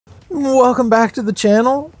Welcome back to the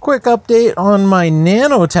channel. Quick update on my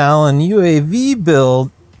Nano Talon UAV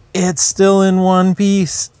build. It's still in one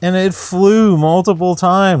piece and it flew multiple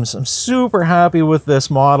times. I'm super happy with this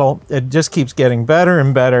model. It just keeps getting better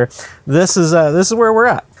and better. This is where we're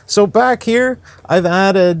at. So back here, I've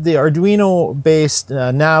added the Arduino-based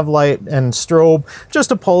nav light and strobe,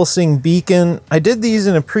 just a pulsing beacon. I did these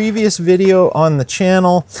in a previous video on the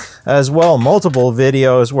channel as well, multiple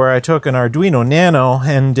videos where I took an Arduino Nano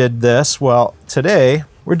and did this. Well, today,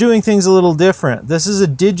 we're doing things a little different. This is a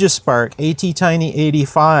DigiSpark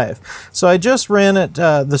AT-Tiny85. So I just ran it,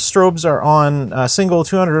 the strobes are on single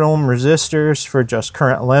 200 ohm resistors for just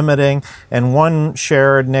current limiting and one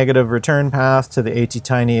shared negative return path to the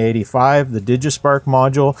AT-Tiny85, the DigiSpark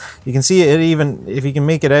module. You can see it even, if you can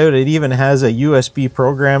make it out, it even has a USB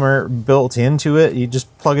programmer built into it. You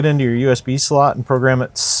just plug it into your USB slot and program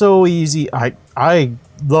it. So easy. I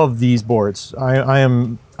love these boards.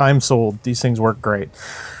 I'm sold. These things work great.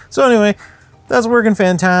 So anyway, that's working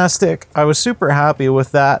fantastic. I was super happy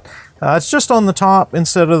with that. It's just on the top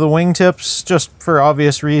instead of the wingtips, just for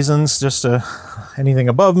obvious reasons. Just anything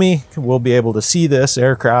above me will be able to see this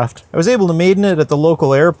aircraft. I was able to maiden it at the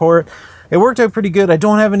local airport. It worked out pretty good. I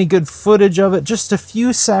don't have any good footage of it. Just a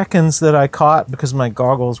few seconds that I caught because my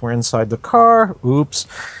goggles were inside the car. Oops.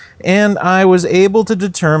 And I was able to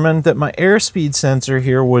determine that my airspeed sensor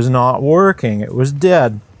here was not working. It was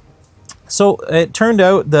dead. So it turned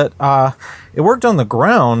out that it worked on the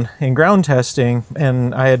ground in ground testing,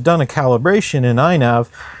 and I had done a calibration in iNav,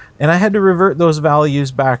 and I had to revert those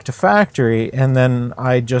values back to factory, and then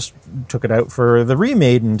I just took it out for the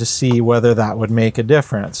remaiden to see whether that would make a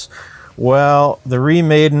difference. Well, the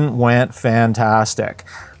remaiden went fantastic.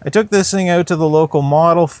 I took this thing out to the local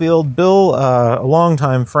model field. Bill, a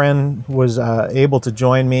longtime friend, was able to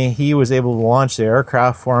join me. He was able to launch the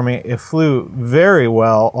aircraft for me. It flew very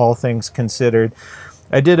well, all things considered.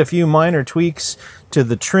 I did a few minor tweaks to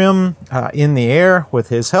the trim in the air with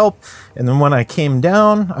his help, and then when I came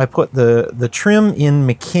down, I put the trim in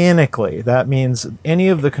mechanically. That means any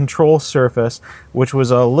of the control surface, which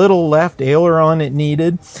was a little left aileron it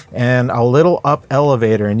needed, and a little up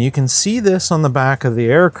elevator. And you can see this on the back of the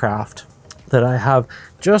aircraft, that I have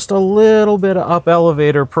just a little bit of up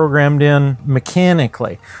elevator programmed in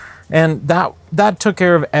mechanically. And that took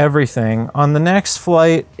care of everything. On the next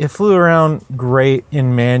flight, it flew around great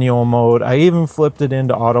in manual mode. I even flipped it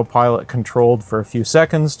into autopilot controlled for a few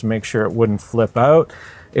seconds to make sure it wouldn't flip out.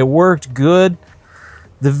 It worked good.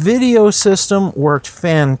 The video system worked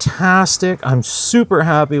fantastic. I'm super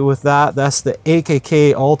happy with that. That's the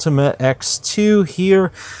AKK Ultimate X2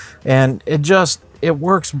 here. And it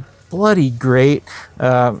works bloody great.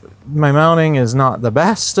 My mounting is not the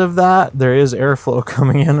best of that. There is airflow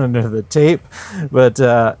coming in under the tape, but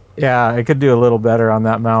yeah, I could do a little better on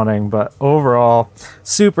that mounting, but overall,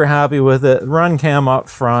 super happy with it. Run cam up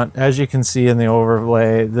front, as you can see in the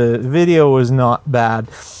overlay, the video was not bad.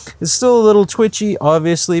 It's still a little twitchy,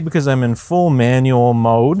 obviously, because I'm in full manual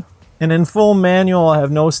mode, and in full manual, I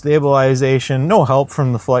have no stabilization, no help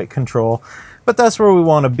from the flight control. But that's where we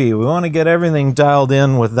want to be. We want to get everything dialed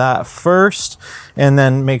in with that first, and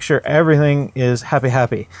then make sure everything is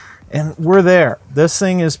happy. And we're there. This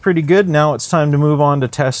thing is pretty good. Now it's time to move on to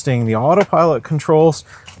testing the autopilot controls.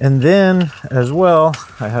 And then, as well,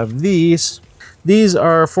 I have these. These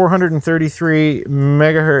are 433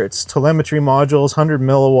 megahertz telemetry modules, 100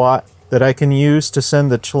 milliwatt, that I can use to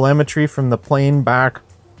send the telemetry from the plane back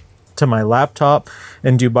to my laptop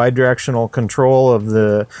and do bidirectional control of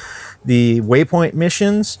the waypoint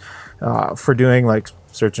missions for doing like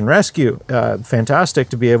search and rescue. Fantastic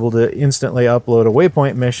to be able to instantly upload a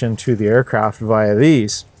waypoint mission to the aircraft via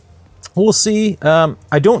these. We'll see.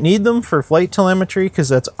 I don't need them for flight telemetry because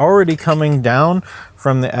that's already coming down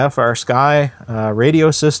from the FR Sky radio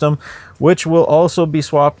system, which will also be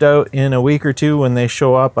swapped out in a week or two when they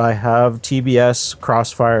show up. I have TBS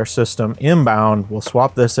Crossfire system inbound. We'll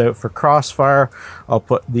swap this out for Crossfire. I'll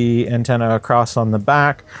put the antenna across on the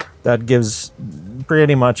back. That gives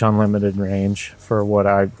pretty much unlimited range for what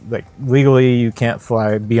I like. Legally, you can't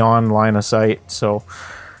fly beyond line of sight, so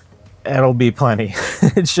it'll be plenty.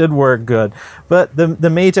 It should work good. But the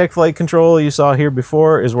Maytech flight control you saw here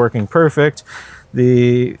before is working perfect.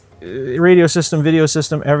 The radio system, video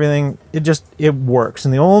system, everything, it works.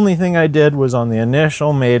 And the only thing I did was on the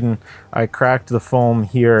initial maiden, I cracked the foam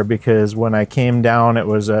here because when I came down, it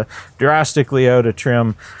was drastically out of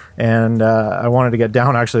trim. And I wanted to get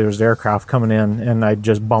down. Actually, there was aircraft coming in, and I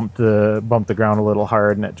just bumped the ground a little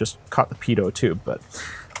hard, and it just caught the pitot tube. But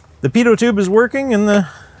the pitot tube is working, and the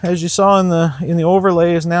as you saw in the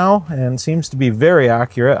overlays now, and seems to be very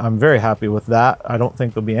accurate. I'm very happy with that. I don't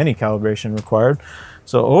think there'll be any calibration required.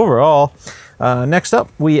 So overall, next up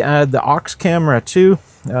we add the aux camera too.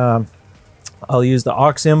 I'll use the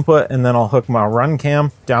aux input, and then I'll hook my run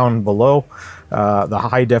cam down below the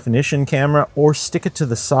high definition camera, or stick it to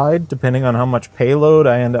the side depending on how much payload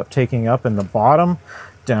I end up taking up in the bottom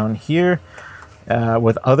down here.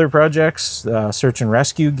 With other projects, search and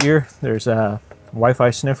rescue gear, there's a Wi-Fi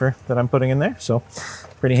sniffer that I'm putting in there, so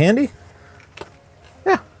pretty handy.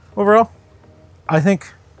 Yeah, overall, I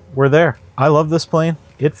think we're there. I love this plane.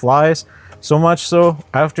 It flies. So much so,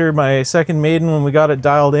 after my second maiden, when we got it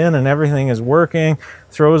dialed in and everything is working,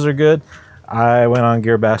 throws are good, I went on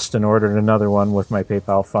GearBest and ordered another one with my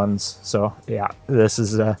PayPal funds. So yeah, this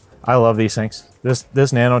is, I love these things.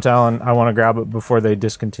 This Nano Talon, I want to grab it before they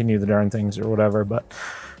discontinue the darn things or whatever. But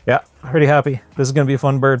yeah, pretty happy. This is going to be a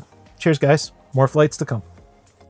fun bird. Cheers, guys. More flights to come.